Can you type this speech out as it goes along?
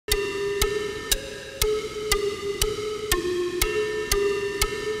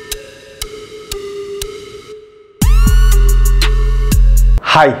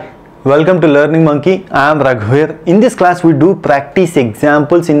Hi, welcome to Learning Monkey. I am Raghuveer. In this class, we do practice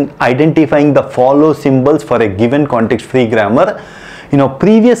examples in identifying the follow symbols for a given context-free grammar. In our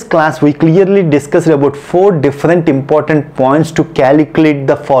previous class, we clearly discussed about 4 different important points to calculate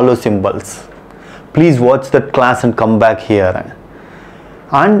the follow symbols. Please watch that class and come back here.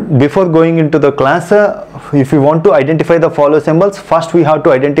 And before going into the class, if you want to identify the follow symbols, first we have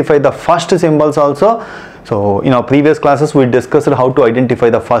to identify the first symbols also. So in our previous classes we discussed how to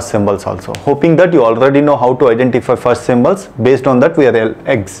identify the first symbols also. Hoping that you already know how to identify first symbols. Based on that we are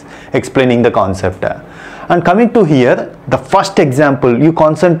explaining the concept. And coming to here, the first example, you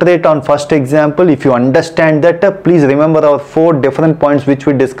concentrate on first example. If you understand that, please remember our 4 different points which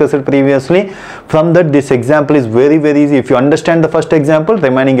we discussed previously. From that, this example is very easy. If you understand the first example,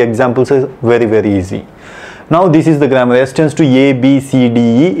 remaining examples is very easy. Now this is the grammar. S tends to A, B, C, D,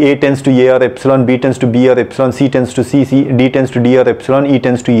 E. A tends to A or epsilon. B tends to B or epsilon. C tends to C, D tends to D or epsilon. E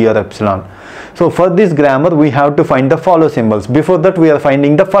tends to E or epsilon. So for this grammar, we have to find the follow symbols. Before that, we are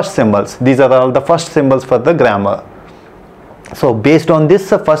finding the first symbols. These are all the first symbols for the grammar. So based on this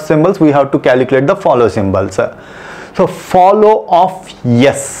first symbols, we have to calculate the follow symbols. So follow of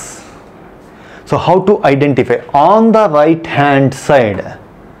yes. So how to identify? On the right hand side,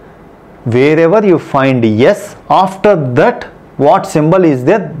 wherever you find yes, after that what symbol is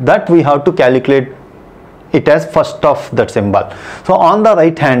there, that we have to calculate it as first of that symbol. So on the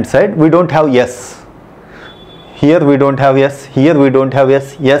right hand side we don't have yes. Here we don't have yes. Here we don't have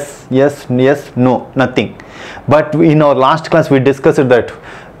yes. Yes, no, nothing. But in our last class we discussed that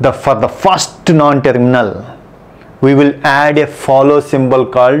for the first non-terminal we will add a follow symbol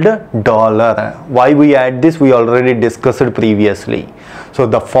called $. Why we add this, we already discussed previously. So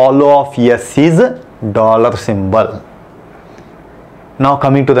the follow of yes is $. symbol. Now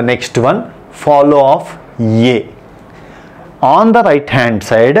coming to the next one, follow of A. On the right hand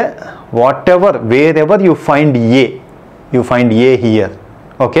side, wherever you find A, you find A here.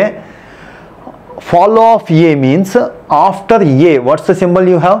 Okay. Follow of A means after A, what's the symbol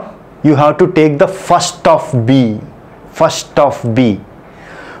you have? You have to take the first of B. First of B.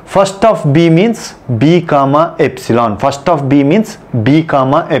 First of B means B comma epsilon. First of B means B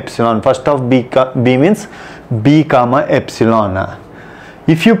comma epsilon. First of B means B comma epsilon.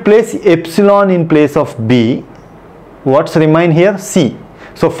 If you place epsilon in place of B, what's remain here? C.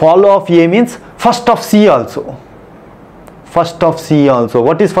 So follow of A means first of C also. First of C also.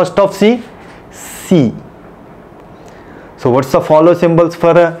 What is first of C? C. So what's the follow symbols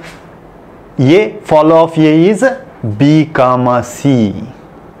for A? Follow of A is B comma C.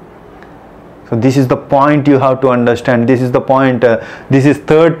 So this is the point you have to understand. This is the point. This is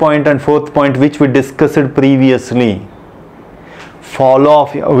third point and fourth point which we discussed previously. Follow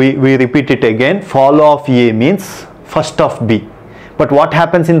of, we repeat it again. Follow of A means first of B. But what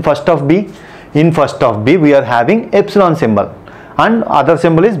happens in first of B? In first of B we are having epsilon symbol and other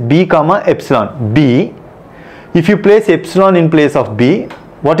symbol is B comma epsilon. B. If you place epsilon in place of B,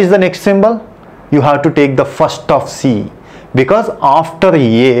 what is the next symbol? You have to take the first of C, because after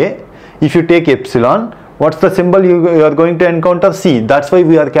A, if you take epsilon, what's the symbol you are going to encounter? C. That's why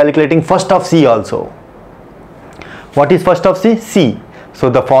we are calculating first of C also. What is first of C? C. So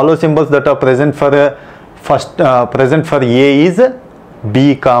the follow symbols that are present for present for A is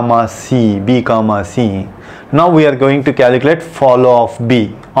B comma C. B comma C. Now we are going to calculate follow of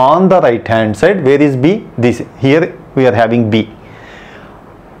B. On the right hand side, where is B? This. Here we are having B.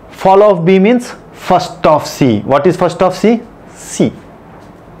 Follow of B means first of C. What is first of C? C.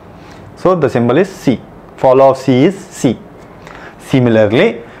 So the symbol is C. Follow of C is C.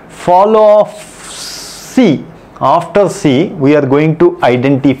 Similarly, follow of C. After C, we are going to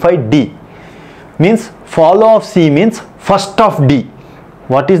identify D. Means follow of C means first of D.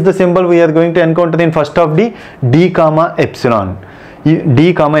 What is the symbol we are going to encounter in first of D? D comma epsilon.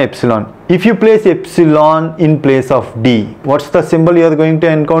 D comma epsilon. If you place epsilon in place of D, what's the symbol you are going to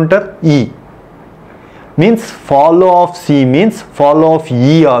encounter? E. Means follow of C means follow of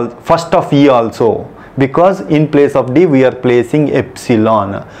E, first of E also, because in place of D we are placing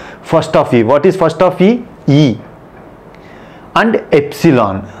epsilon. First of E. What is first of E? E. And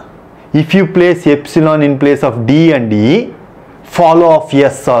epsilon. If you place epsilon in place of D and E, follow of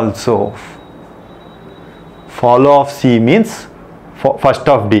S also. Follow of C means first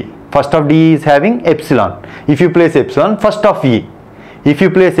of D. First of D is having epsilon. If you place epsilon, first of E. If you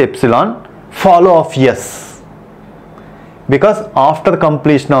place epsilon, follow of S. Because after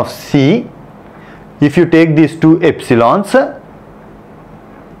completion of C, if you take these two epsilons,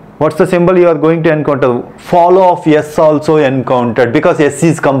 what's the symbol you are going to encounter? Follow of S also encountered, because S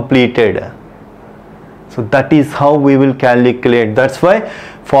is completed. So that is how we will calculate. That's why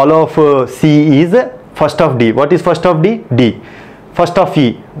follow of C is first of D. What is first of D? D. First of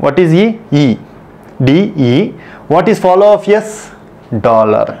E. What is E? E. D, E. What is follow of S?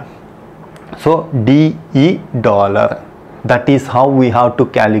 Dollar. So D, E, dollar. That is how we have to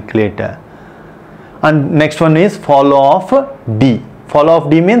calculate. And next one is follow of D. Follow of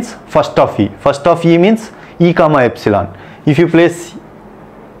D means first of E. First of E means E comma epsilon. If you place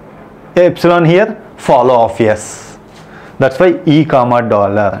epsilon here, follow of S. That's why E comma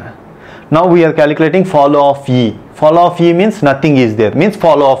dollar. Now we are calculating follow of E. Follow of E means nothing is there, means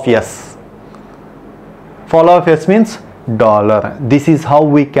follow of S. Follow of S means dollar. This is how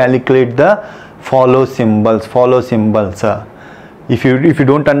we calculate the follow symbols. If you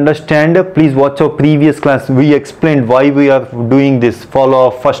don't understand, please watch our previous class. We explained why we are doing this follow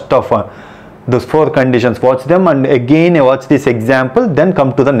of first of those 4 conditions. Watch them and again watch this example, then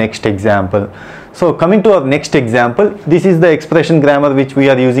come to the next example. So coming to our next example, this is the expression grammar which we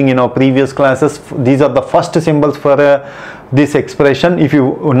are using in our previous classes. These are the first symbols for this expression.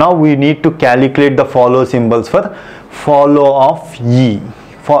 Now we need to calculate the follow symbols for follow of E.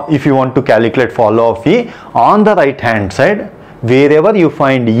 If you want to calculate follow of E, on the right hand side, wherever you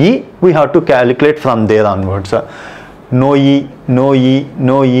find E, we have to calculate from there onwards. No E, no E,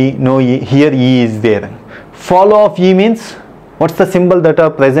 no E, no E. Here E is there. Follow of E means, what's the symbol that are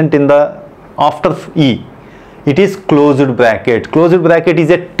present in the after E? It is closed bracket. Closed bracket is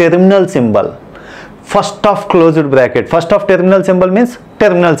a terminal symbol. First of closed bracket. First of terminal symbol means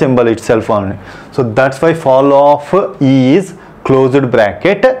terminal symbol itself only. So that's why follow of E is closed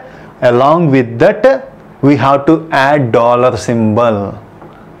bracket. Along with that, we have to add dollar symbol.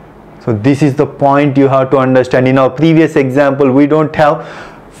 So this is the point you have to understand. In our previous example, we don't have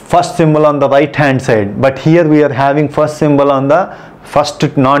first symbol on the right hand side, but here we are having first symbol on the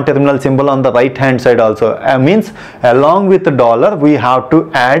first non-terminal symbol on the right hand side also. Means along with the dollar, we have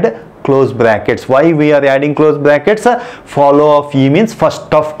to add close brackets. Why we are adding close brackets? Follow of E means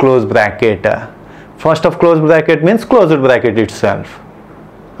first of close bracket. First of close bracket means closed bracket itself.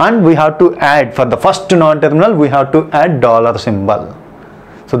 And we have to add, for the first non-terminal, we have to add dollar symbol.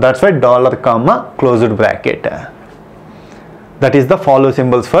 So that's why dollar comma closed bracket. That is the follow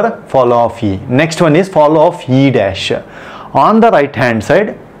symbols for follow of E. Next one is follow of E dash. On the right hand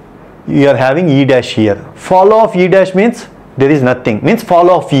side, you are having E dash here. Follow of E dash means there is nothing, means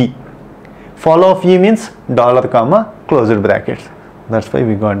follow of E. Follow of E means dollar comma closed brackets. That's why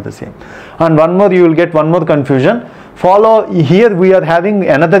we got the same. And one more, you will get one more confusion. Follow, here we are having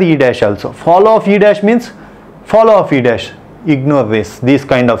another E dash also. Follow of E dash means follow of E dash. Ignore this, these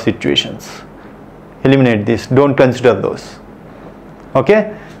kind of situations. Eliminate this, don't consider those.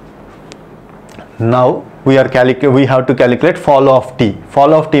 Okay. Now we have to calculate follow of T.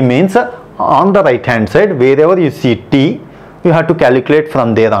 Follow of T means on the right hand side, wherever you see T, you have to calculate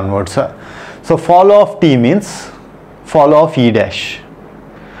from there onwards. So follow of T means follow of E dash.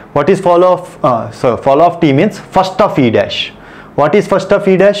 What is follow of follow of T means first of E dash. What is first of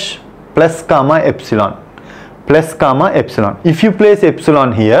E dash? Plus comma epsilon. Plus comma epsilon. If you place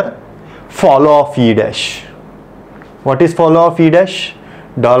epsilon here, follow of E dash. What is follow of E dash?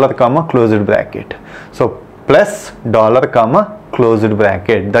 Dollar comma closed bracket. So plus dollar comma closed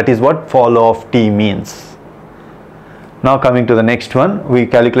bracket. That is what follow of T means. Now coming to the next one, we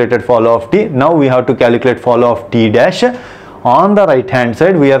calculated follow of T. Now we have to calculate follow of T dash. On the right hand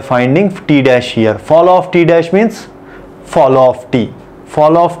side, we are finding T dash here. Follow of T dash means follow of T.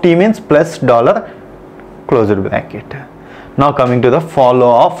 Follow of T means plus dollar closed bracket. Now coming to the follow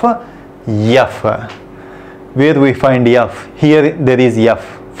of F. Where we find F? Here there is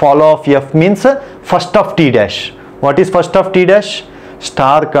F. Follow of F means first of T dash. What is first of T dash?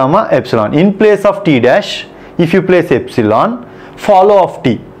 Star comma epsilon. In place of T dash, if you place epsilon, follow of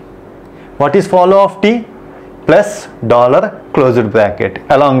T. What is follow of T? Plus dollar closed bracket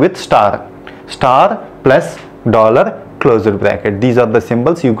along with star. Star plus dollar closed bracket. These are the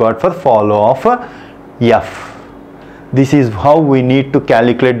symbols you got for follow of F. This is how we need to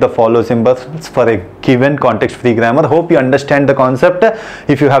calculate the follow symbols for a given context-free grammar. Hope you understand the concept.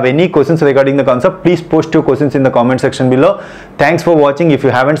 If you have any questions regarding the concept, please post your questions in the comment section below. Thanks for watching. If you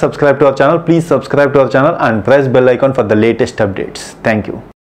haven't subscribed to our channel, please subscribe to our channel and press bell icon for the latest updates. Thank you.